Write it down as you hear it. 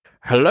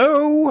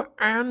Hello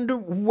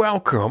and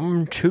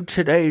welcome to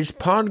today's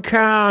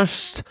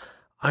podcast.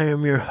 I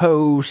am your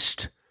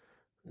host,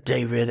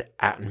 David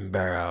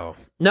Attenborough.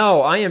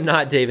 No, I am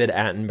not David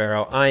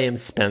Attenborough. I am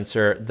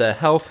Spencer, the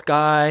health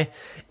guy,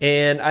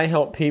 and I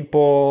help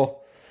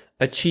people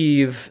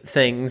achieve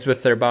things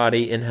with their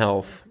body and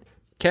health.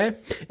 Okay?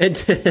 And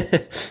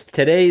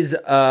today's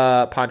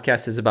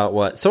podcast is about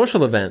what?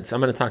 Social events.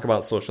 I'm going to talk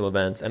about social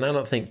events, and I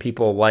don't think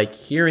people like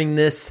hearing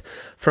this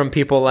from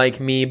people like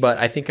me, but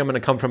I think I'm going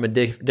to come from a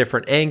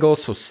different angle,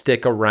 so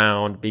stick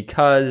around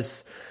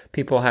because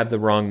people have the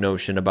wrong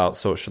notion about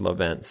social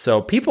events.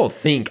 So people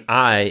think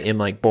I am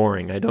like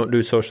boring. I don't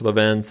do social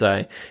events.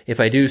 If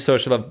I do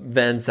social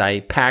events,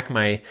 I pack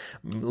my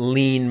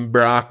lean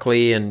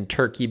broccoli and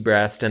turkey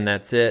breast, and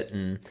that's it.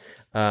 And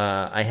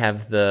I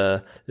have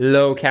the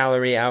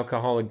low-calorie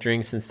alcoholic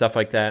drinks and stuff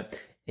like that,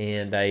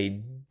 and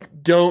I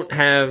don't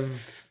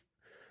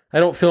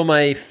fill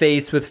my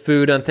face with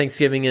food on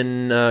Thanksgiving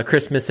and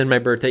Christmas and my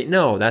birthday.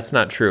 No, that's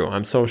not true.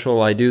 I'm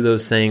social. I do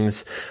those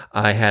things.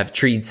 I have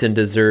treats and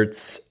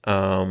desserts,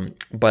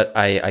 but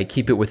I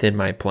keep it within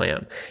my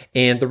plan.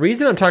 And the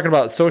reason I'm talking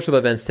about social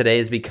events today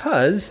is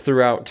because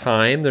throughout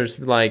time, there's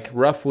like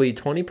roughly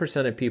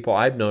 20% of people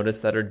I've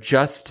noticed that are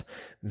just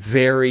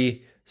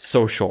very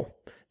social.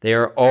 They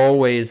are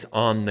always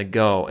on the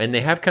go, and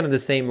they have kind of the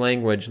same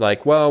language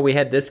like, well, we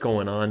had this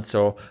going on,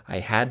 so I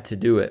had to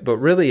do it. But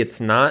really,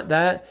 it's not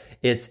that.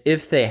 It's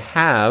if they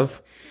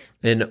have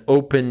an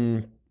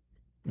open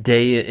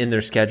day in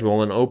their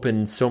schedule and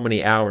open so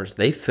many hours,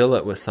 they fill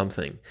it with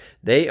something.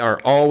 They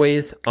are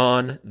always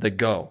on the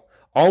go,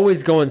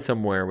 always going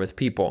somewhere with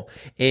people.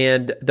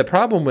 And the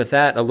problem with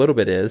that a little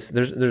bit is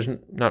there's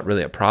not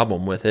really a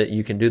problem with it.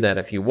 You can do that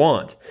if you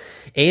want,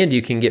 and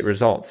you can get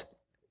results.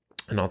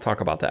 And I'll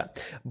talk about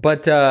that.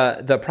 But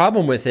the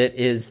problem with it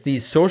is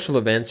these social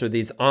events or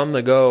these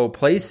on-the-go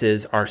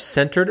places are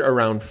centered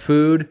around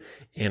food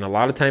and a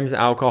lot of times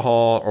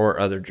alcohol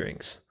or other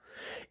drinks.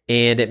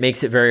 And it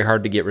makes it very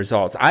hard to get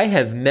results. I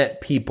have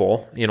met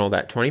people,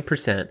 that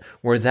 20%,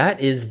 where that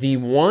is the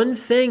one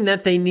thing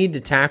that they need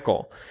to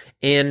tackle.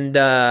 And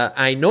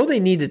I know they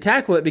need to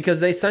tackle it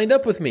because they signed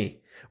up with me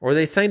or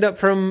they signed up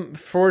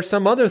for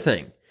some other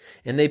thing.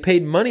 And they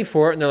paid money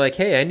for it, and they're like,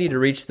 hey, I need to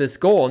reach this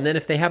goal. And then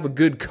if they have a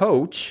good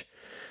coach,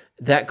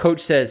 that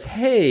coach says,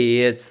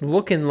 hey, it's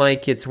looking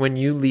like it's when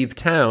you leave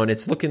town.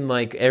 It's looking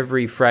like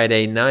every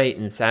Friday night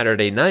and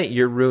Saturday night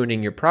you're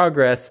ruining your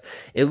progress.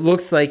 It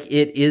looks like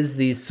it is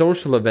these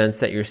social events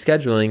that you're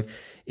scheduling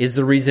is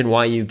the reason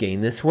why you gain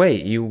this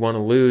weight. You want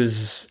to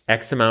lose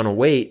X amount of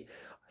weight.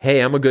 Hey,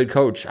 I'm a good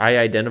coach. I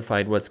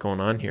identified what's going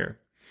on here.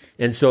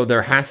 And so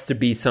there has to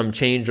be some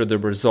change or the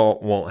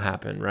result won't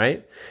happen,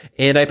 right?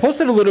 And I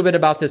posted a little bit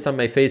about this on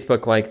my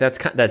Facebook, like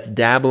that's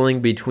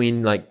dabbling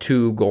between like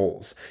two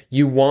goals.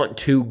 You want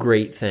two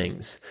great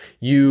things.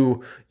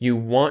 You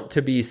want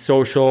to be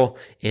social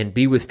and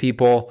be with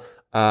people.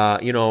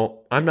 I'm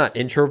not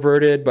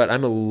introverted, but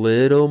I'm a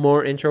little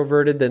more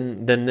introverted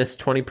than this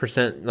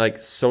 20% like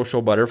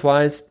social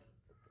butterflies.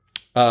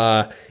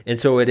 And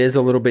so it is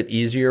a little bit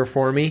easier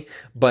for me.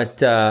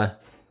 But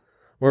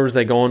where was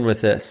I going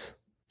with this?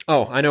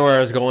 Oh, I know where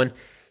I was going.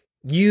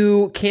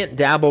 You can't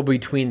dabble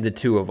between the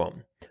two of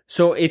them.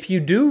 So if you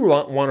do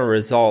want a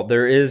result,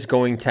 there is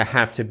going to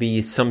have to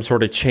be some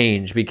sort of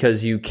change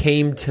because you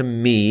came to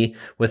me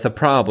with a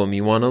problem.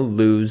 You want to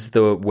lose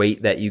the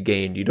weight that you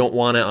gained. You don't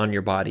want it on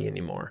your body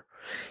anymore.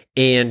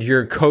 And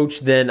your coach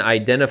then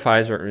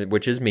identifies,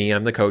 which is me,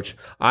 I'm the coach.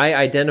 I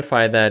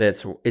identify that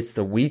it's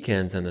the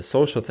weekends and the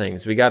social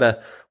things. We gotta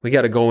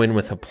go in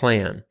with a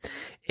plan.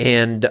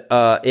 And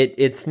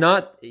it's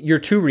not, you're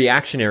too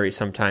reactionary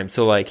sometimes.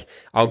 So like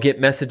I'll get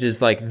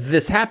messages like,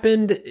 this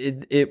happened,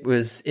 it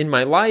was in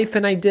my life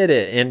and I did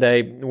it and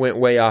I went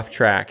way off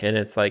track, and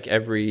it's like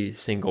every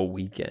single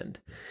weekend.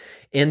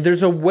 And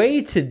there's a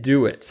way to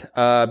do it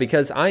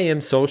because I am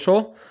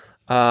social.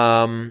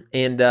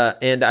 And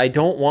I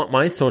don't want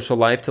my social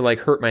life to like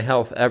hurt my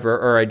health ever,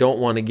 or I don't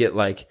want to get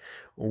like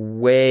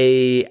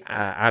way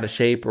out of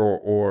shape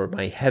or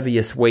my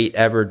heaviest weight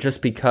ever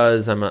just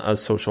because I'm a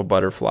social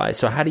butterfly.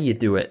 So how do you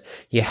do it?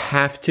 You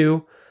have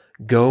to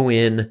go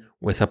in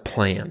with a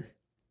plan.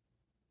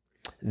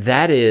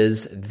 That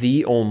is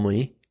the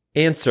only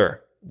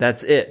answer.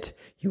 That's it.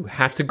 You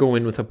have to go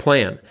in with a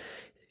plan.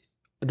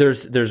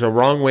 There's a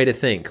wrong way to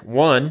think.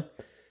 One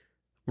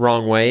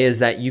wrong way is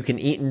that you can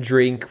eat and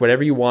drink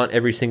whatever you want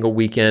every single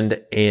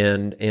weekend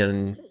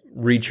and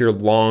reach your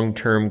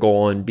long-term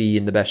goal and be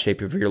in the best shape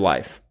of your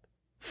life.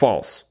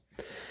 False.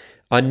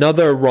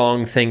 Another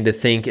wrong thing to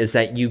think is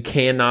that you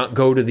cannot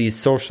go to these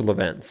social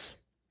events.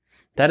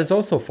 That is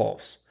also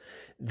false.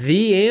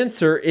 The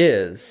answer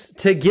is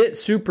to get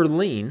super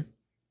lean,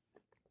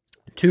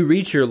 to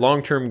reach your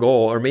long-term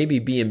goal, or maybe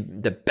be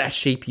in the best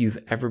shape you've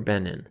ever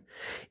been in,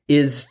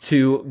 is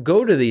to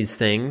go to these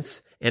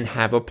things and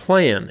have a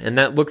plan. And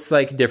that looks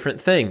like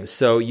different things.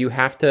 So you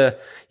have to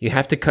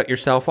cut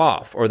yourself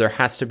off, or there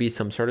has to be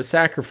some sort of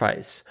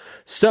sacrifice.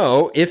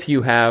 So if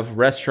you have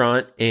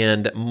restaurant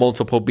and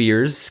multiple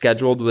beers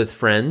scheduled with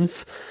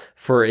friends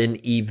for an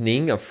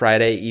evening, a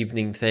Friday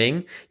evening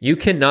thing, you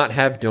cannot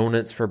have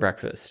donuts for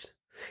breakfast.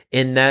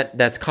 And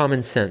that's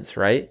common sense,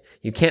 right?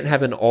 You can't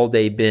have an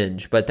all-day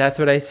binge, but that's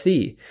what I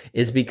see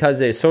is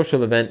because a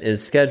social event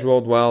is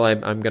scheduled, well,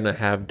 I'm going to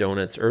have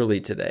donuts early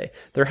today.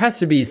 There has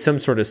to be some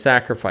sort of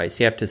sacrifice.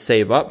 You have to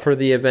save up for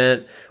the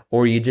event,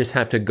 or you just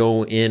have to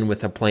go in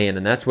with a plan.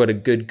 And that's what a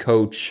good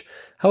coach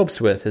helps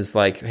with is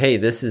like, hey,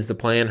 this is the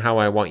plan, how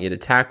I want you to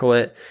tackle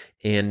it.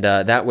 And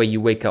that way you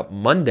wake up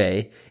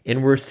Monday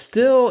and we're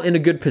still in a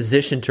good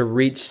position to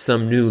reach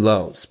some new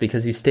lows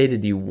because you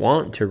stated you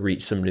want to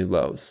reach some new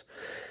lows.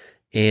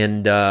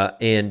 And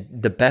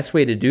the best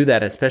way to do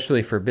that,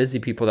 especially for busy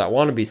people that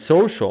want to be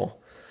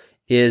social,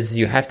 is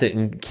you have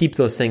to keep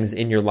those things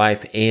in your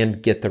life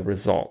and get the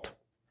result.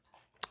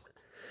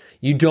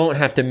 You don't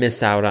have to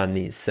miss out on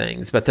these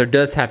things, but there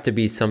does have to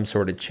be some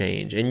sort of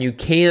change. And you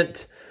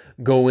can't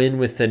go in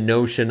with the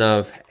notion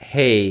of,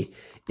 hey,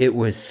 it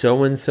was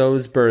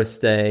so-and-so's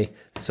birthday,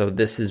 so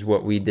this is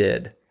what we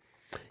did.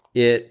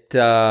 It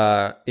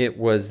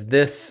was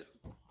this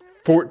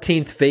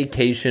 14th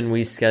vacation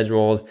we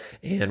scheduled,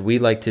 and we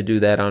like to do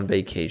that on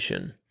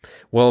vacation.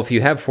 Well, if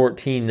you have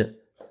 14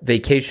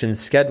 vacations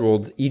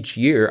scheduled each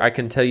year, I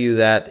can tell you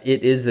that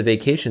it is the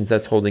vacations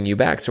that's holding you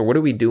back. So what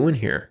are we doing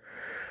here?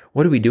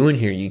 What are we doing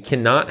here? You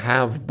cannot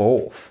have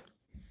both.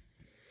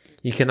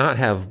 You cannot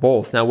have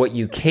both. Now, what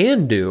you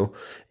can do,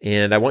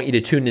 and I want you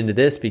to tune into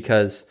this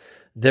because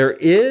there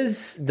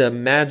is the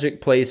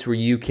magic place where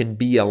you can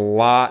be a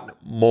lot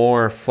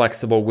more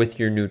flexible with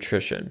your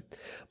nutrition,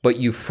 but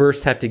you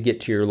first have to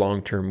get to your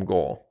long-term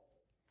goal.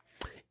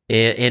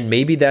 And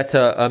maybe that's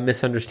a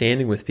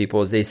misunderstanding with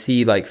people is they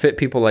see like fit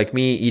people like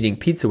me eating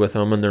pizza with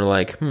them and they're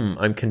like,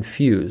 I'm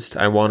confused.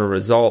 I want a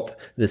result.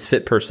 This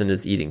fit person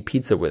is eating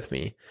pizza with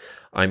me.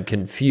 I'm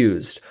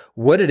confused.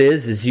 What it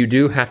is you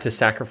do have to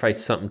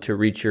sacrifice something to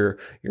reach your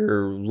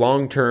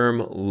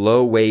long-term,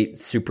 low-weight,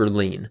 super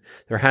lean.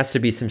 There has to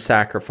be some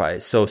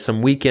sacrifice. So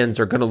some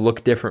weekends are going to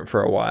look different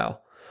for a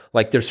while.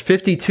 Like there's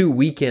 52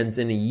 weekends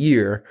in a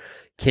year.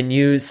 Can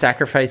you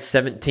sacrifice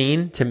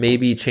 17 to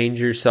maybe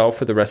change yourself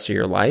for the rest of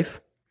your life?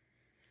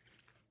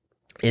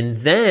 And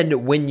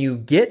then when you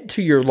get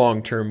to your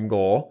long-term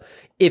goal,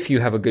 if you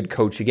have a good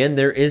coach, again,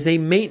 there is a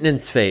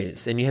maintenance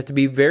phase, and you have to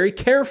be very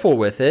careful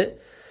with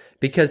it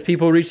because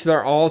people reach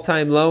their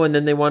all-time low and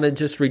then they want to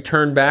just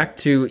return back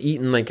to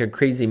eating like a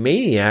crazy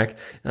maniac.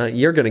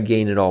 You're going to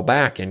gain it all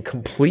back and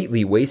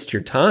completely waste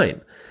your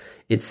time.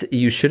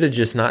 You should have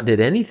just not did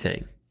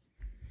anything.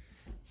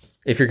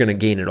 If you're going to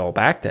gain it all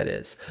back, that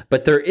is.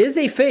 But there is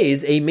a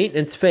phase, a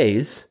maintenance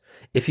phase.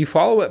 If you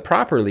follow it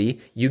properly,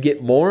 you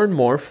get more and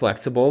more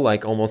flexible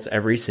like almost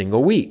every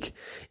single week.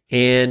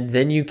 And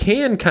then you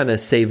can kind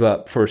of save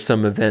up for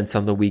some events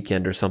on the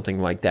weekend or something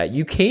like that.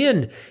 You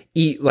can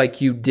eat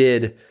like you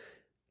did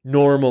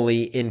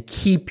normally and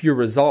keep your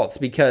results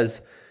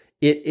because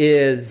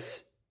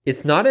it's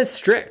not as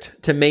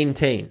strict to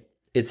maintain.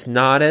 It's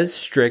not as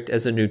strict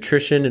as a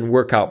nutrition and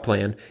workout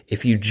plan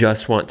if you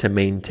just want to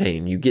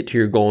maintain. You get to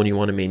your goal and you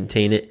want to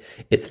maintain it.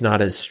 It's not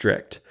as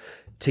strict.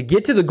 To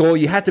get to the goal,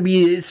 you have to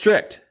be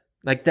strict.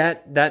 Like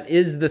that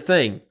is the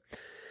thing.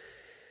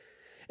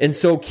 And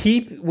so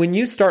when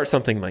you start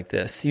something like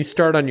this, you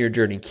start on your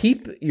journey,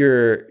 keep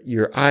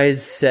your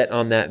eyes set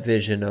on that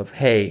vision of,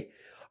 hey,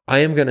 I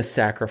am going to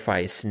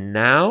sacrifice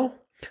now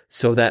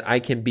so that I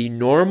can be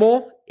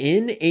normal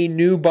in a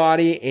new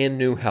body and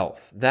new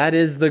health. That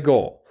is the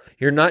goal.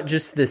 You're not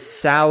just this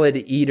salad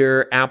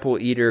eater, apple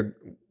eater,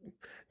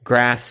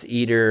 grass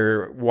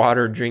eater,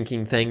 water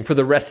drinking thing for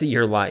the rest of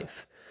your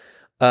life.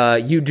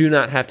 You do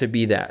not have to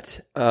be that.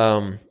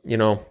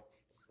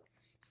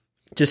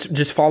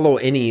 Just follow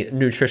any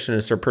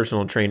nutritionist or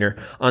personal trainer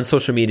on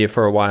social media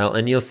for a while,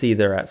 and you'll see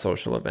they're at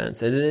social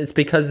events. And it's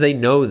because they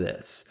know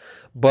this,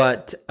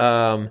 but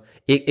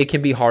it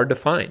can be hard to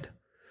find.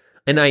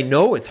 And I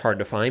know it's hard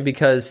to find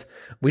because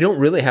we don't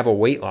really have a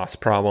weight loss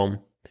problem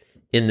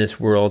in this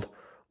world.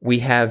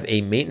 We have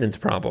a maintenance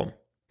problem.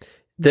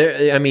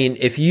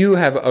 If you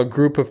have a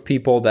group of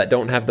people that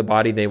don't have the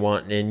body they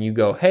want and you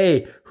go,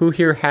 hey, who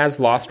here has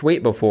lost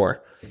weight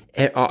before?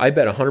 I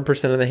bet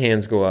 100% of the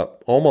hands go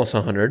up, almost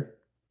 100.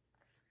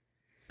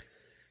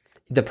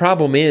 The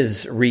problem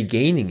is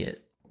regaining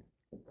it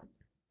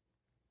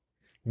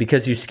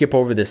because you skip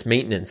over this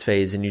maintenance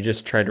phase and you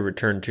just try to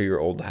return to your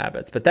old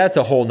habits. But that's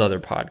a whole nother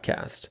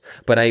podcast.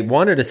 But I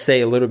wanted to say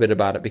a little bit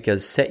about it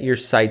because set your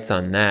sights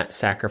on that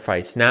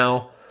sacrifice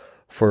now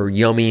for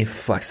yummy,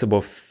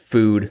 flexible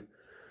food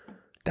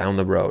down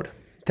the road.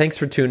 Thanks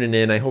for tuning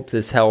in. I hope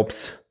this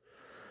helps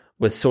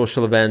with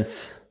social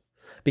events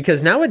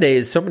because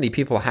nowadays so many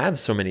people have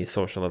so many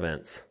social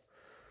events.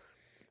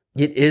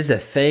 It is a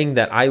thing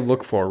that I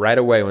look for right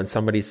away when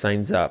somebody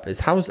signs up is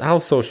how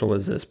social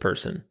is this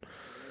person?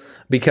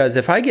 Because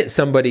if I get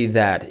somebody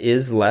that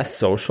is less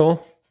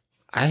social,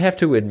 I have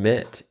to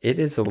admit it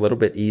is a little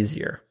bit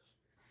easier.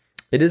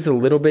 It is a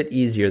little bit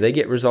easier. They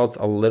get results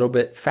a little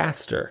bit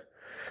faster.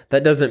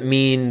 That doesn't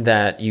mean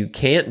that you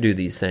can't do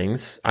these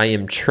things. I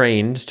am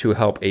trained to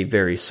help a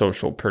very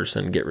social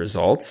person get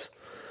results.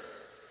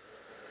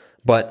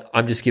 But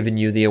I'm just giving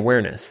you the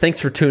awareness.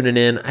 Thanks for tuning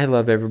in. I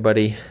love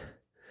everybody.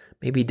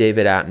 Maybe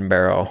David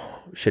Attenborough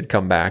should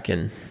come back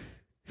and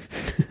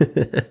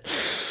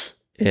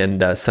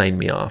and sign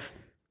me off.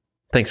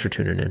 Thanks for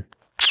tuning in.